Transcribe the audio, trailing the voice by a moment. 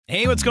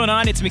Hey, what's going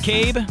on? It's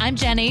McCabe. I'm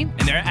Jenny.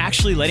 And they're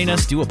actually letting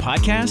us do a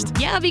podcast?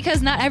 Yeah,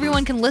 because not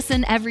everyone can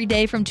listen every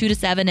day from 2 to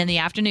 7 in the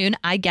afternoon.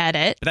 I get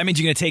it. But that means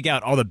you're going to take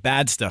out all the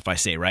bad stuff I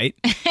say, right?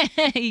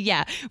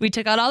 Yeah, we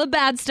took out all the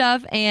bad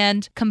stuff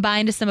and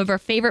combined some of our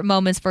favorite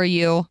moments for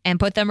you and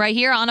put them right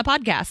here on a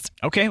podcast.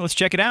 Okay, let's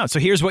check it out. So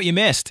here's what you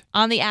missed.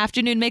 On the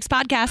Afternoon Mix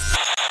podcast.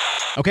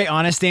 Okay,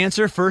 honest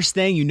answer. First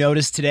thing you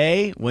noticed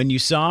today when you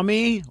saw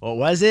me, what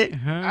was it?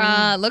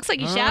 Looks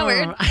like you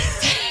showered.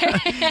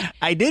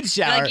 I did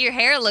shower. Like your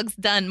hair looks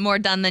more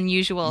done than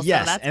usual,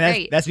 yes, so that's and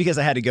great. That's because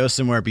I had to go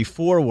somewhere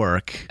before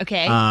work.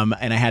 Okay.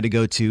 And I had to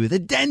go to the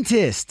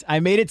dentist.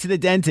 I made it to the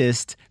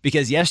dentist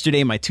because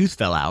yesterday my tooth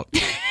fell out.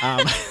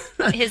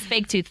 His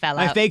fake tooth fell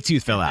out. My fake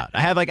tooth fell out.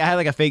 I had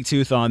a fake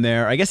tooth on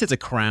there. I guess it's a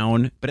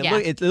crown, but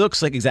it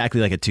looks like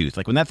exactly like a tooth.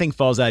 Like when that thing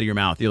falls out of your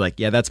mouth, you're like,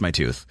 yeah, that's my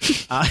tooth.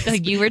 So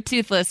you were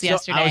toothless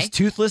yesterday. I was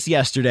toothless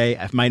yesterday.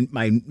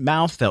 My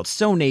mouth felt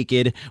so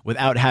naked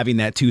without having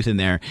that tooth in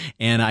there.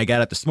 And I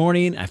got up this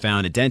morning. I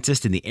found a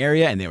dentist in the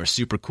area, and they were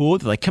super cool.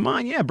 They're like, "Come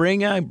on, yeah,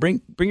 bring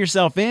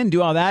yourself in,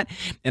 do all that."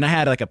 And I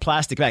had like a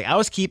plastic bag. I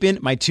was keeping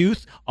my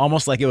tooth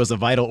almost like it was a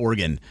vital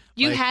organ.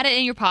 You had it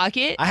in your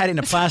pocket? I had it in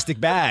a plastic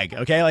bag,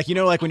 okay? Like,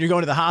 like when you're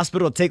going to the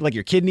hospital to take like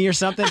your kidney or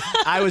something,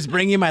 I was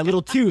bringing my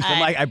little tooth.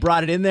 I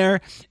brought it in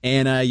there,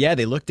 and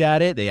they looked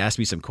at it. They asked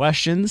me some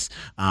questions.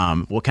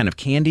 What kind of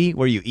candy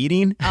were you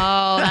eating?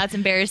 Oh, that's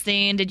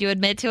embarrassing. Did you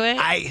admit to it?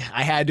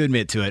 I had to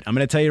admit to it. I'm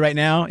going to tell you right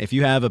now, if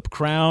you have a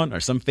crown or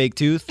some fake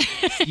tooth,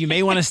 you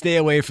may want to stay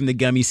away from the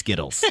gummy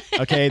Skittles,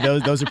 okay?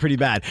 Those are pretty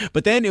bad.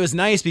 But then it was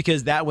nice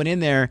because that went in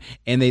there,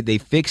 and they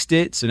fixed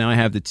it, so now I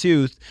have the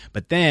tooth.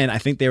 But then I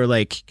think they were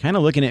like kind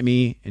of looking at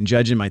me and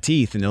judging my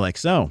teeth, and they're like,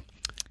 so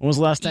when was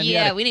the last time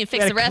we need to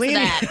fix the rest of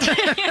that.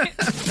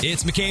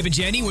 It's McCabe and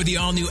Jenny with the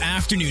all-new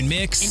Afternoon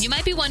Mix. And you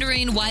might be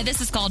wondering why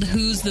this is called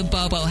Who's the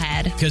Bobo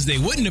Head? Because they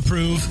wouldn't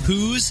approve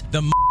Who's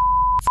the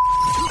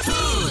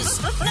Who's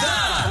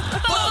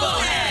the Bobo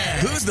Head?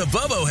 Who's the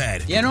Bobo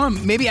Head? Yeah,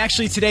 maybe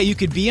actually today you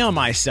could be on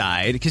my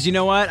side, because you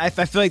know what? I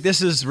feel like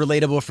this is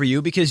relatable for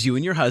you because you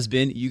and your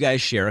husband, you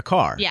guys share a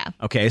car. Yeah.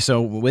 Okay,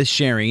 so with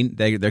sharing,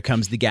 there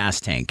comes the gas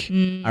tank.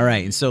 All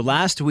right, and so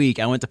last week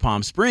I went to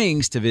Palm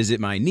Springs to visit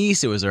my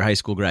niece. It was her high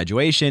school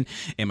graduation,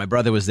 and my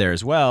brother was there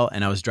as well,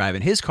 and I was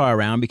driving his car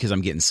around because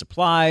I'm getting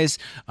supplies,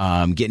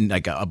 getting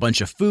like a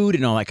bunch of food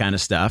and all that kind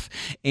of stuff.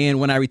 And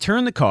when I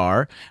returned the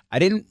car, I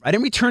didn't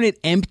return it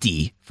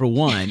empty. For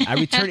one, I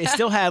returned. It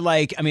still had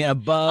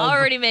above.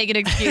 Already making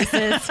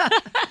excuses.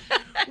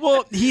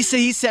 Well, he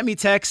sent me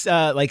text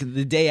like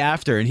the day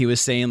after, and he was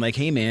saying like,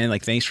 "Hey man,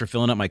 like thanks for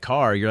filling up my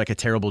car. You're like a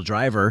terrible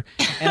driver."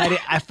 And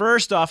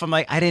first off, I'm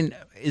like,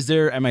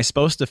 am I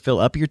supposed to fill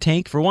up your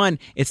tank? For one,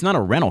 it's not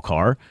a rental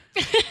car.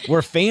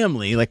 We're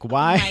family. Like,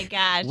 why? Oh my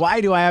gosh. Why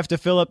do I have to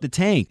fill up the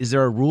tank? Is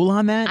there a rule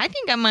on that? I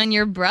think I'm on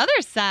your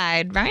brother's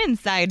side,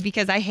 Ryan's side,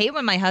 because I hate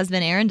when my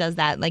husband Aaron does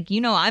that. Like,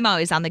 I'm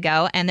always on the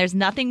go, and there's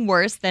nothing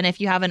worse than if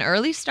you have an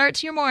early start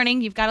to your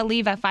morning, you've got to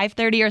leave at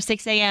 5:30 or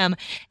 6 a.m.,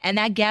 and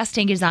that gas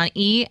tank is on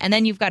E, and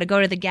then you've got to go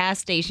to the gas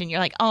station. You're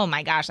like, oh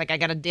my gosh, like I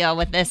got to deal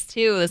with this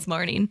too this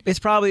morning. It's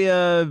probably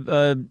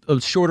a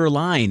shorter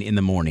line in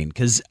the morning,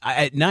 because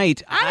at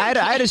night, I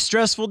had a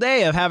stressful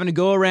day of having to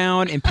go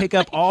around and pick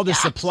up all the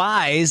supplies.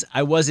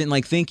 I wasn't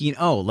like thinking,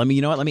 let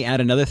me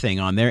add another thing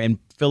on there and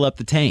fill up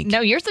the tank.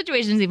 No, your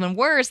situation's even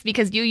worse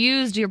because you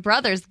used your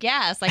brother's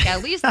gas. Like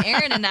at least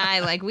Aaron and I,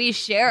 like we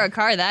share a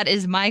car. That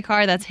is my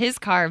car. That's his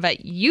car.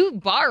 But you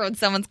borrowed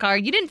someone's car.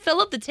 You didn't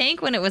fill up the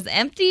tank when it was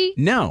empty.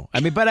 No,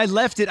 but I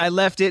left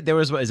it. There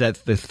was, what is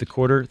that? The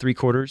quarter,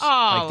 3/4?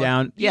 Oh, like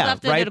down. You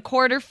left it at a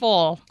quarter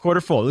full.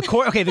 Quarter full.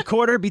 The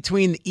quarter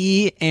between the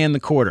E and the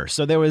quarter.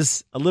 So there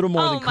was a little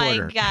more than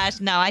quarter. Oh my gosh.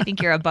 No, I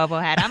think you're a bobo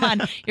head. I'm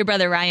on your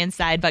brother Ryan's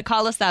side, but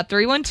call us up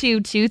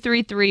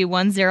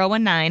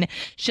 312-233-1019.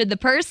 Should the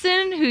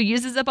person who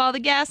uses up all the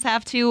gas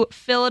have to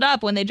fill it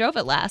up when they drove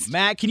it last?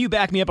 Matt, can you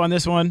back me up on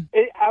this one?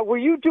 Were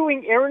you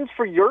doing errands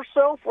for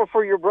yourself or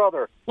for your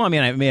brother? Well, I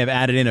may have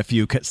added in a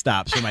few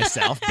stops for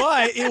myself,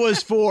 but it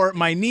was for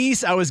my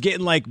niece. I was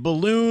getting like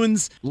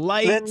balloons,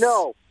 lights. Then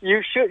no,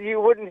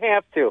 you wouldn't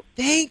have to.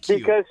 Thank you.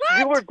 Because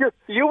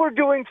you were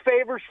doing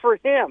favors for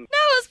him. No, it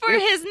was for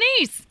his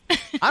niece.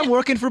 I'm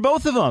working for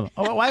both of them.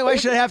 Why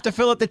should I have to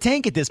fill up the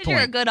tank at this point?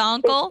 You're a good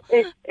uncle.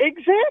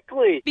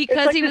 Exactly.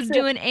 Because he was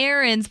doing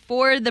errands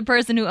for the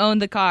person who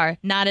owned the car,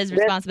 not his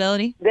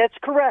responsibility. That's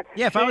correct.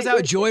 Yeah, if I was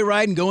out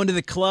joyriding, going to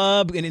the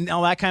club and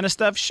all that kind of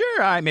stuff,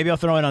 sure, maybe I'll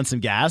throw in on some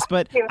gas,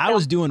 but I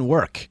was doing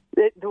work.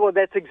 Well,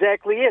 that's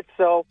exactly it.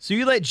 So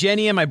you let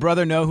Jenny and my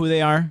brother know who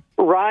they are?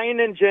 Ryan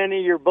and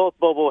Jenny, you're both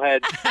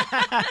boboheads.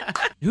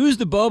 Who's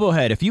the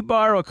bobohead? If you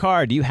borrow a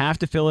car, do you have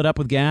to fill it up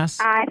with gas?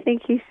 I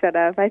think he should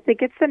have. I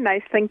think it's a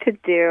nice thing to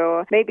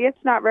do. Maybe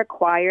it's not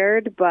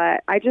required,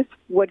 but I just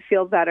would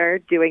feel better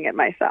doing it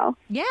myself.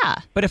 Yeah.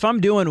 But if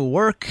I'm doing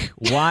work,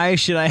 why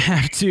should I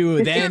have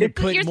to then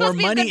put more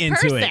money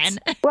into it?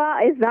 Well,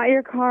 it's not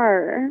your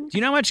car. Do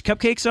you know how much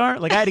cupcakes are?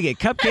 Like, I had to get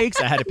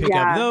cupcakes. I had to pick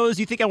up those.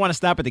 You think I want to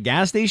stop at the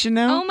gas station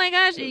now? Oh, my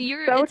gosh. It's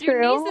true.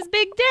 your niece's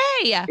big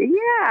day.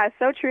 Yeah,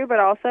 so true. but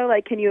also,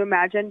 like, can you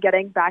imagine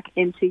getting back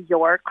into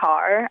your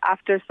car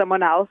after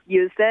someone else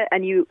used it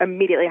and you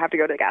immediately have to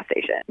go to the gas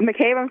station?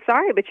 McCabe, I'm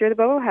sorry, but you're the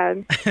boho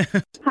head.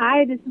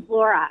 Hi, this is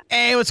Laura.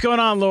 Hey, what's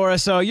going on, Laura?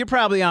 So you're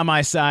probably on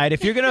my side.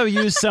 If you're going to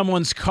use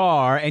someone's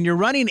car and you're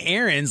running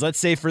errands, let's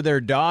say for their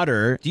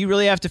daughter, do you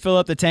really have to fill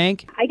up the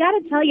tank? I got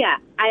to tell you,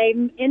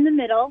 I'm in the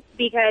middle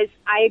because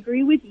I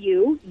agree with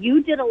you.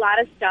 You did a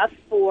lot of stuff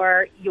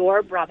for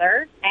your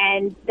brother,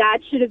 and that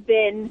should have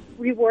been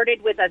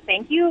rewarded with a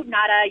thank you,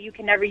 not a you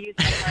can never use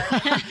my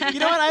car. You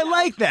know what? I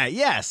like that.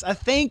 Yes, a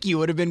thank you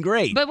would have been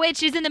great. But wait,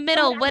 she's in the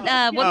middle. What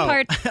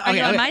part are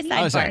you on my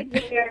side for?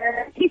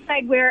 He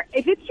said where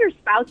if it's your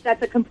spouse,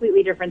 that's a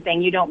completely different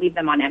thing. You don't leave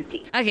them on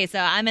empty. Okay, so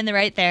I'm in the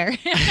right there.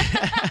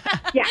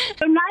 Yeah,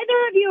 so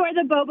neither of you are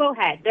the bobo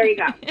head. There you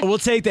go. We'll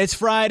take that. It's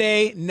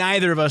Friday.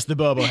 Neither of us the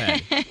bobo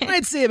head.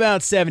 I'd say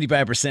about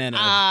 75% of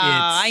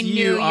I knew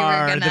you were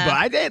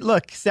gonna.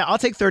 Look, I'll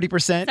take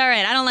 30%. It's all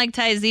right. I don't like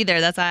ties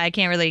either. That's why I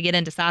can't really get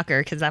into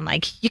soccer because I'm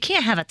like, you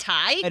can't have a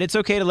tie. And it's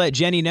okay to let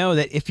Jenny know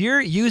that if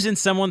you're using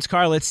someone's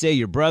car, let's say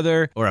your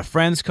brother or a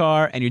friend's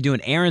car, and you're doing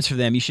errands for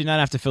them, you should not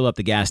have to fill up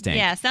the gas tank.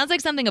 Yeah, sounds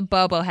like something a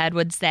bobo head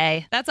would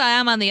say. That's why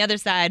I'm on the other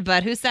side.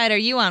 But whose side are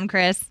you on,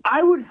 Chris?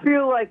 I would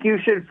feel like you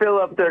should fill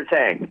up their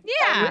tank.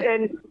 Yeah.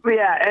 And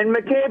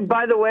McCabe,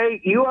 by the way,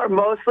 you are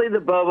mostly the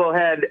bobo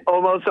head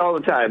almost all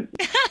the time.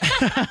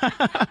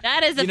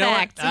 That is a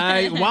fact.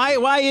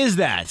 Why is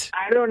that?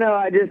 I don't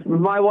know.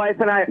 My wife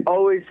and I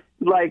always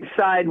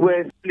side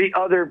with the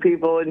other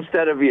people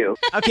instead of you.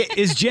 Okay,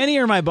 is Jenny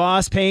or my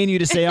boss paying you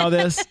to say all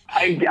this?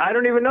 I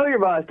don't even know your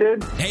boss,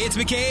 dude. Hey, it's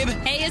McCabe.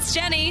 Hey, it's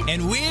Jenny.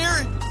 And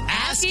we're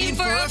asking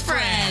for a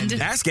friend.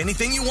 Ask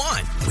anything you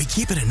want. We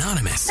keep it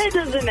anonymous. It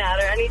doesn't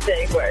matter.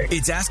 Anything works.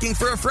 It's Asking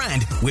for a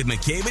Friend with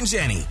McCabe and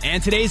Jenny.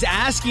 And today's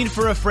Asking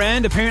for a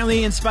Friend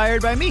apparently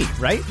inspired by me,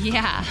 right?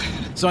 Yeah.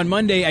 So on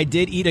Monday, I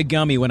did eat a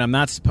gummy when I'm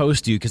not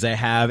supposed to because I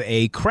have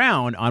a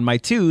crown on my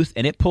tooth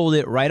and it pulled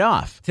it right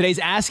off. Today's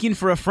Asking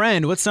for a Friend.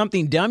 What's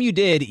something dumb you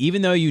did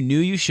even though you knew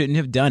you shouldn't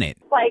have done it?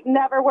 Like,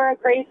 never wear a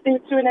gray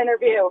suit to an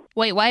interview.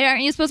 Wait, why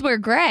aren't you supposed to wear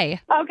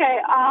gray? Okay,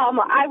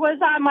 I was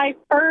on my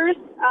first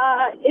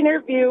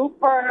interview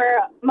for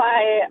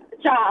my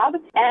job,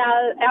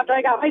 and after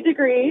I got my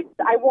degree,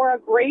 I wore a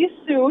gray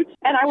suit,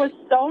 and I was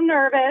so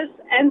nervous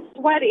and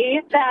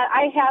sweaty that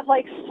I had,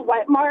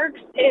 sweat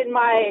marks in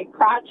my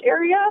crotch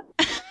area.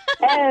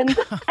 And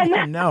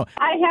then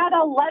I had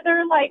a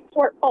leather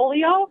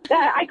portfolio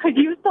that I could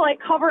use to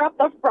cover up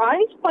the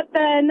front, but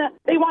then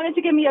they wanted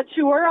to give me a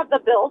tour of the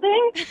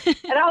building,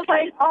 and I was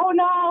like, oh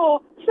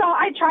no. So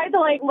I tried to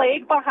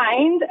lag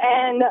behind,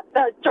 and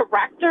the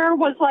director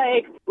was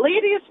like,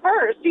 ladies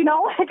first,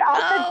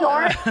 out the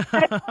door.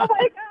 And, oh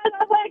my God,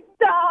 I'm like,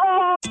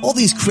 no. All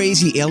these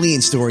crazy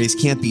alien stories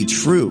can't be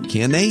true,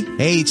 can they?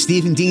 Hey, it's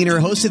Stephen Diener,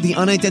 host of the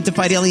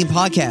Unidentified Alien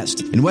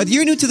Podcast. And whether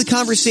you're new to the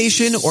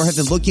conversation or have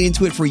been looking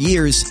into it for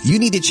years, you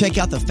need to check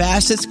out the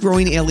fastest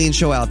growing alien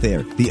show out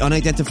there, the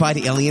Unidentified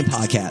Alien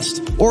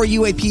Podcast, or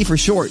UAP for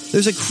short.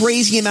 There's a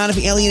crazy amount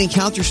of alien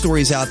encounter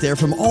stories out there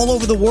from all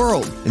over the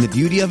world. And the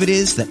beauty of it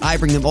is that I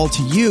bring them all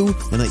to you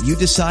and let you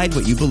decide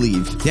what you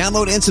believe.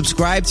 Download and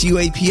subscribe to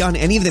UAP on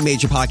any of the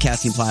major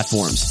podcasting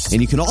platforms.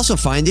 And you can also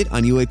find it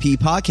on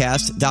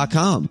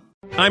UAPpodcast.com.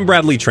 I'm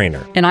Bradley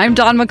Trainer. And I'm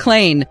Don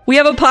McClain. We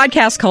have a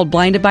podcast called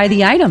Blinded by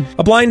the Item.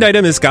 A blind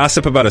item is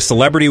gossip about a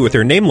celebrity with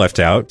their name left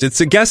out. It's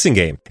a guessing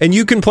game, and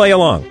you can play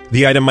along.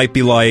 The item might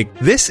be like,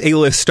 this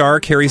A-list star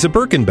carries a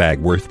Birkin bag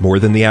worth more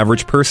than the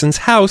average person's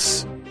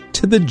house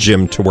to the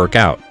gym to work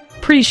out.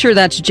 Pretty sure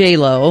that's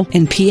J-Lo.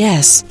 And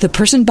P.S. the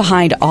person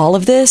behind all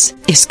of this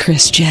is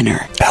Kris Jenner,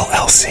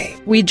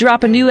 LLC. We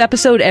drop a new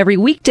episode every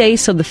weekday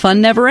so the fun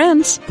never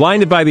ends.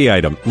 Blinded by the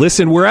Item.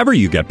 Listen wherever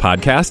you get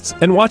podcasts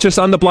and watch us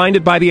on the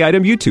Blinded by the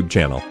Item YouTube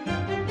channel.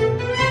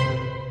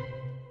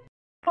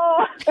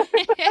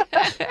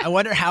 I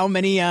wonder how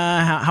many,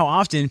 how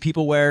often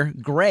people wear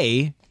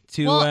gray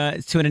to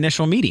an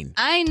initial meeting.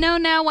 I know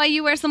now why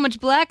you wear so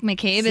much black,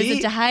 McCabe. Is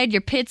it to hide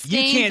your pit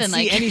stains? You can't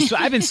see any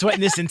I've been sweating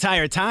this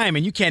entire time,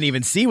 and you can't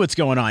even see what's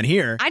going on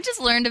here. I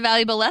just learned a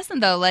valuable lesson,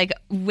 though.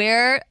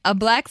 Wear a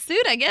black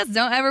suit, I guess.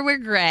 Don't ever wear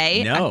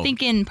gray. No. I'm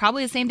thinking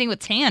probably the same thing with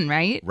tan,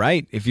 right?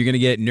 Right. If you're going to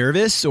get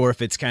nervous or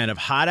if it's kind of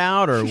hot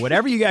out or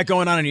whatever you got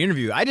going on in your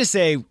interview, I just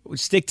say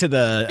stick to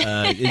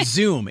the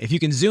Zoom. If you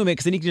can Zoom it,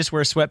 because then you can just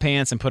wear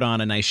sweatpants and put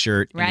on a nice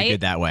shirt. Right. And you're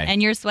good that way.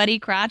 And your sweaty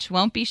crotch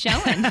won't be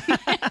showing.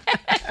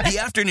 The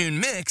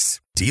Afternoon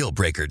Mix, Deal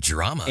Breaker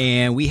Drama.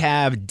 And we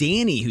have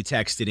Danny who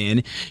texted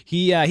in.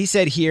 He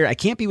said here, I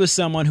can't be with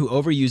someone who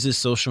overuses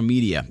social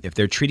media. If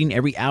they're treating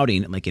every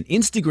outing like an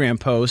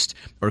Instagram post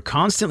or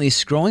constantly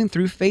scrolling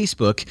through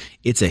Facebook,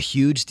 it's a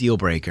huge deal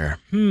breaker.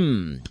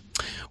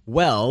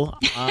 Well,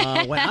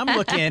 when I'm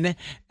looking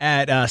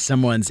at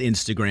someone's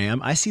Instagram,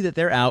 I see that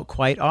they're out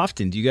quite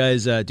often. Do you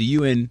guys, do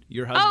you and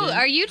your husband? Oh,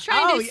 are you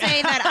trying to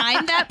say that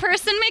I'm that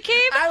person,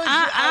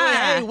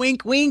 McCabe? okay,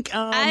 wink, wink.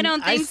 I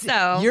don't think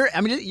so.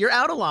 You're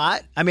out a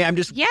lot. I mean, I'm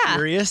just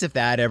curious if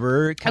that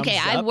ever comes up.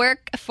 I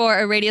work for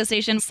a radio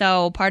station,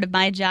 so part of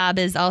my job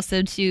is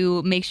also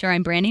to make sure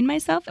I'm branding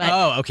myself.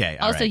 Oh, okay.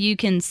 Also, you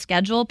can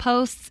schedule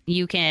posts.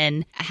 You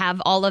can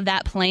have all of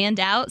that planned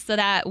out so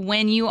that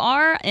when you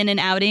are in an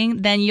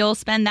outing, then you'll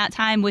spend that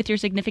time with your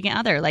significant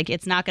other. Like,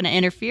 it's not going to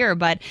interfere.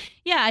 But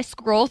yeah, I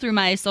scroll through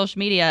my social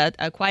media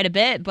quite a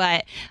bit,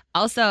 but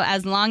also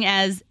as long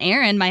as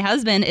Aaron, my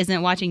husband,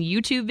 isn't watching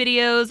YouTube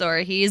videos or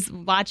he's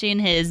watching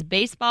his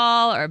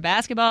baseball or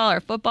basketball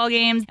or football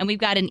games and we've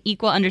got an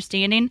equal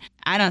understanding,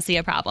 I don't see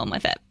a problem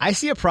with it. I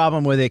see a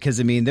problem with it because,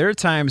 I mean, there are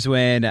times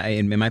when,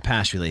 in my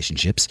past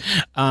relationships,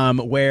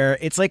 where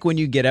it's like when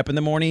you get up in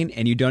the morning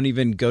and you don't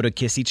even go to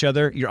kiss each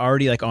other, you're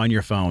already like on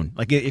your phone.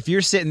 Like if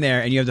you're sitting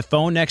there and you have the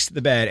phone next to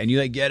the bed and you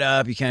like get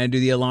up, you kind of do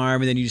the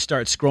alarm and then you just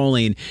start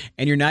scrolling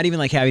and you're not even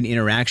like having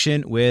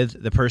interaction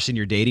with the person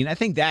you're dating, I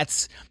think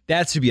that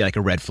should be like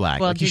a red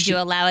flag. Well, like did you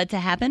allow it to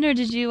happen or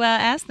did you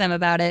ask them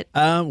about it?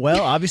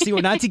 Well, obviously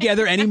we're not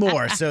together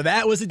anymore, so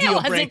that was a deal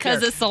breaker. It wasn't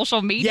because of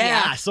social media.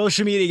 Yeah,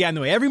 social media got in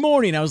the way. Every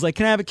morning I was like,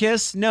 can I have a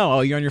kiss? No.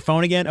 Oh, you're on your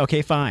phone again?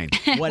 Okay, fine.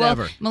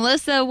 Whatever. Well,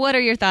 Melissa, what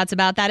are your thoughts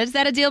about that? Is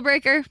that a deal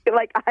breaker?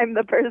 Like, I'm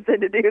the person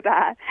to do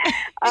that.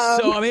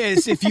 So, I mean,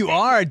 if you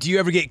are, do you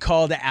ever get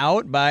called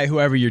out by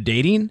whoever you're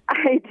dating?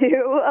 I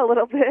do a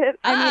little bit.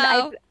 I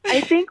mean,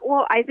 I think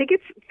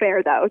it's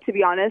fair, though, to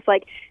be honest.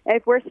 Like,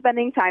 if we're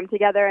spending time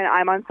together and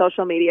I'm on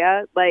social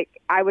media, like,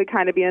 I would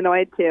kind of be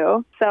annoyed,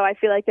 too. So I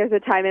feel like there's a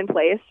time and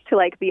place to,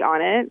 like, be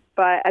on it.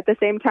 But at the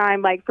same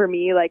time, like, for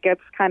me, like,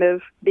 it's kind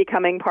of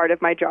becoming part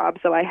of my job,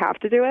 so I have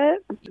to do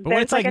it. But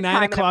when it's like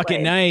 9 o'clock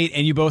at night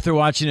and you both are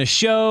watching a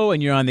show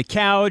and you're on the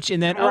couch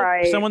and then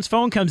someone's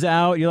phone comes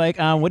out, you're like,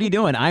 what are you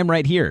doing? I'm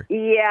right here.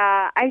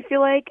 Yeah, I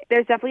feel like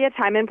there's definitely a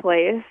time and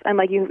place, and,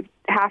 like, you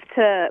have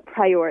to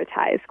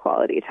prioritize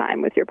quality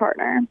time with your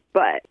partner.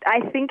 But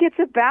I think it's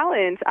a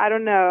balance. I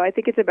don't know. I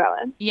think it's a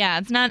balance. Yeah,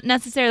 it's not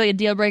necessarily a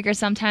deal breaker.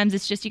 Sometimes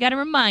it's just you got to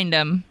remind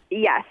them.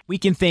 Yes. We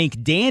can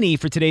thank Danny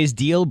for today's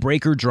deal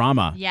breaker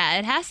drama. Yeah,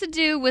 it has to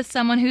do with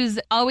someone who's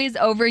always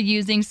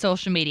overusing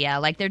social media.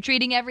 Like they're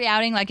treating every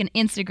outing like an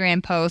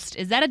Instagram post.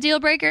 Is that a deal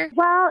breaker?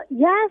 Well,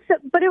 yes,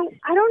 but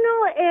I don't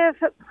know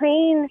if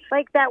playing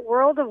like that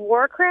World of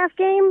Warcraft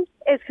game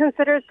is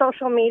considered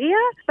social media,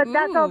 but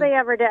that's all they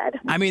ever did.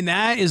 I mean,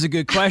 that is a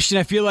good question.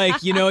 I feel like,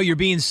 you're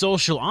being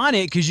social on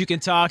it because you can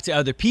talk to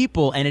other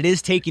people and it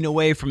is taking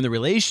away from the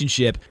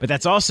relationship, but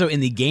that's also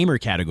in the gamer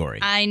category.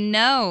 I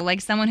know,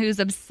 like someone who's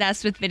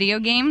obsessed with video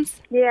games.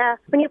 Yeah,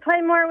 when you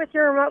play more with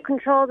your remote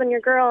control than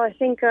your girl, I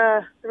think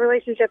the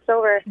relationship's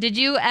over. Did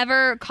you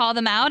ever call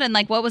them out and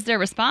what was their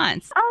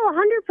response?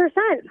 Oh,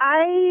 100%.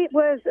 I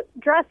was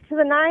dressed to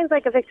the nines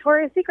like a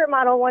Victoria's Secret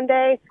model one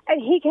day,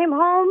 and he came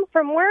home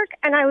from work,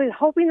 and I was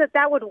hoping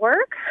that would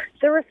work.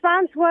 The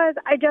response was,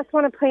 I just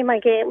want to play my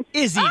game.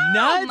 Is he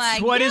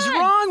nuts? What is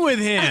wrong with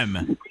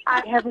him?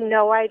 I have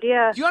no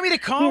idea. Do you want me to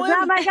call him? He's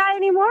not my guy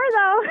anymore,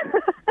 though.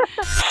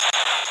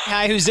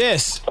 Hi, who's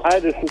this? Hi,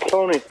 this is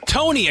Tony.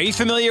 Tony, are you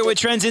familiar with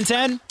Trends in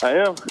 10? I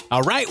am.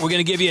 All right, we're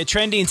going to give you a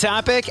trending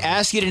topic,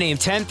 ask you to name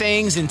 10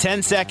 things in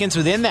 10 seconds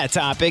within that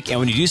topic, and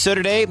when you do so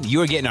today,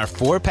 you are getting our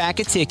 4-pack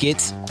of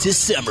tickets to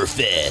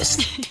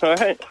Summerfest.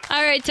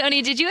 All right,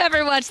 Tony, did you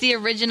ever watch the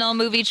original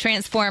movie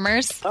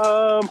Transformers?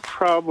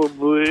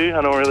 Probably.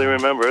 I don't really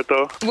remember it,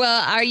 though.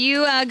 Well, are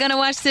you going to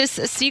watch this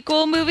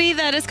sequel movie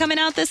that is coming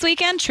out this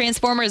weekend,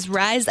 Transformers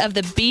Rise of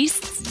the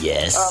Beasts?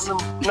 Yes.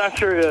 I'm not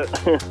sure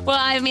yet. Well,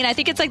 I mean, I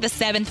think it's like the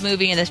 7th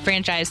movie in this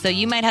franchise, so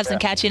you might have some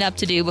catching up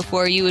to do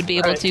before you would be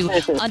able to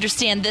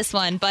understand this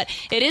one. But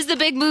it is the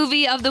big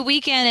movie of the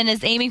weekend and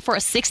is aiming for a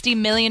 $60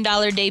 million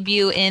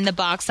debut in the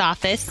box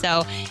office.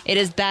 So it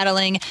is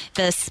battling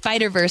the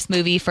Spider-Verse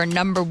movie for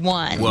number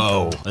 1.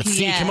 Whoa. Let's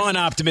see. Come on,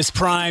 Optimus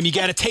Prime. You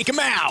got to take him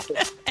out.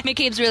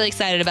 McCabe's really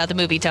excited about the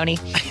movie, Tony.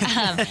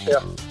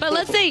 But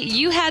let's say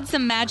you had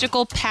some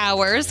magical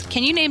powers.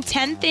 Can you name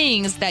 10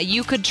 things that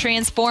you could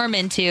transform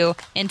into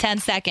in 10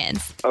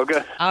 seconds?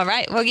 Okay. All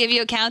right. We'll give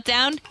you a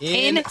countdown.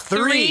 In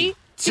 3,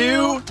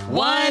 2,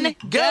 1,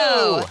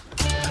 go.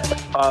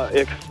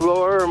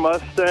 Explorer,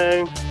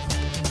 Mustang,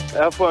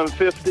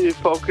 F-150,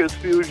 Focus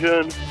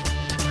Fusion,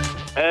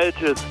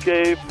 Edge,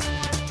 Escape,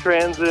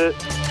 Transit.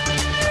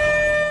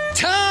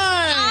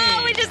 Time!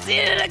 Oh, we just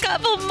needed a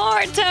couple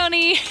more,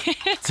 Tony.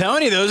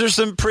 Tony, those are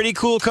some pretty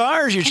cool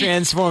cars you're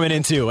transforming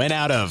into and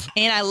out of.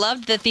 And I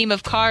loved the theme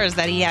of cars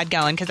that he had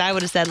going because I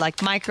would have said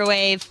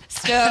microwave,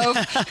 stove.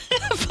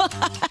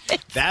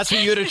 That's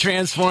what you would have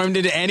transformed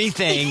into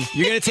anything.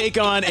 You're going to take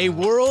on a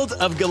world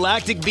of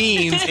galactic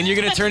beings and you're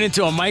going to turn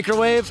into a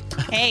microwave?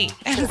 Hey,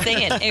 I'm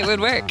saying it would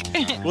work.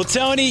 Well,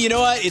 Tony, you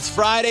know what? It's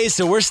Friday,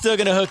 so we're still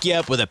going to hook you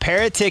up with a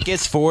pair of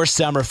tickets for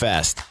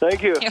Summerfest.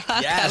 Thank you. You're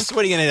welcome. Yes.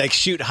 What are you going to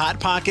shoot Hot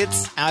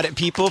Pockets out at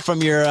people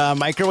from your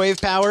microwave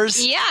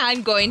powers? Yeah,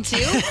 I'm going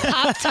to.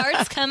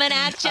 Pop-Tarts coming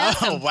at you.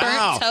 Some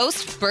burnt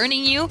toast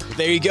burning you.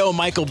 There you go,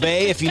 Michael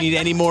Bay. If you need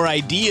any more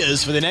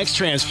ideas for the next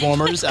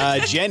Transformers,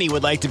 Jenny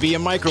would like to be a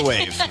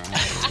microwave.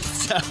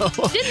 So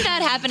didn't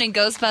that happen in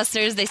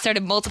Ghostbusters? They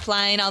started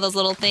multiplying all those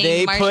little things.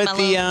 they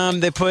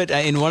Marshmallows. put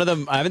in one of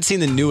them. I haven't seen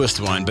the newest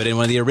one, but in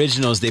one of the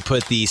originals, they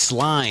put the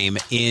slime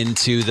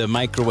into the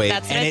microwave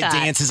That's what and I it thought.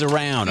 dances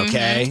around.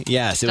 Okay,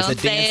 yes, it was Don't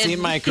a say dancing it.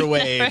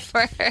 microwave.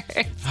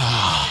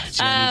 Oh,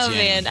 Jenny.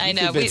 Man, I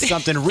know. You could be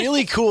something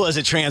really cool as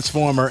a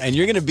transformer, and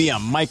you're going to be a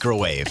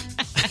microwave.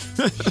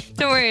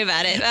 Don't worry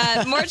about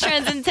it. More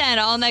Trends in 10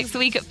 all next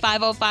week at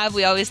 5:05.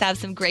 We always have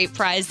some great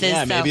prizes.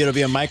 Yeah, maybe it'll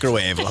be a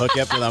microwave. We'll hook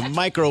you up with a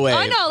microwave.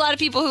 I know a lot of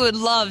people who would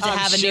love to I'm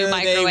have a sure new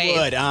microwave. They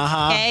would.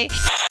 Okay.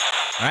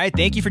 All right,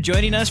 thank you for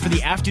joining us for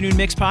the Afternoon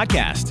Mix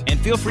podcast. And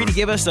feel free to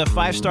give us a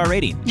 5-star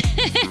rating.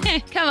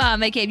 Come on,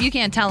 McCabe. You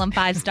can't tell them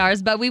 5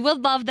 stars, but we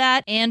would love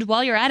that. And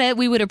while you're at it,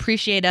 we would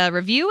appreciate a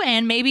review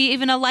and maybe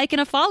even a like and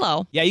a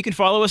follow. Yeah, you can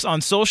follow us on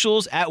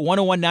socials at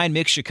 1019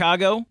 Mix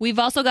Chicago. We've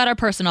also got our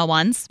personal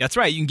ones. That's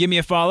right. You can give me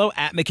a follow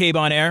at McCabe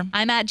on Air.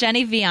 I'm at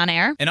Jenny V on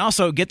Air. And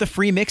also get the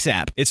free Mix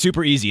app. It's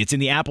super easy. It's in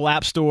the Apple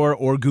App Store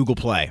or Google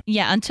Play.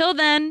 Yeah, until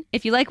then,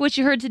 if you like what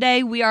you heard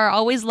today, we are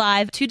always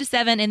live 2 to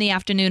 7 in the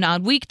afternoon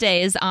on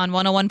weekdays on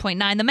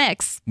 101.9 The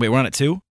Mix. Wait, we're on at 2?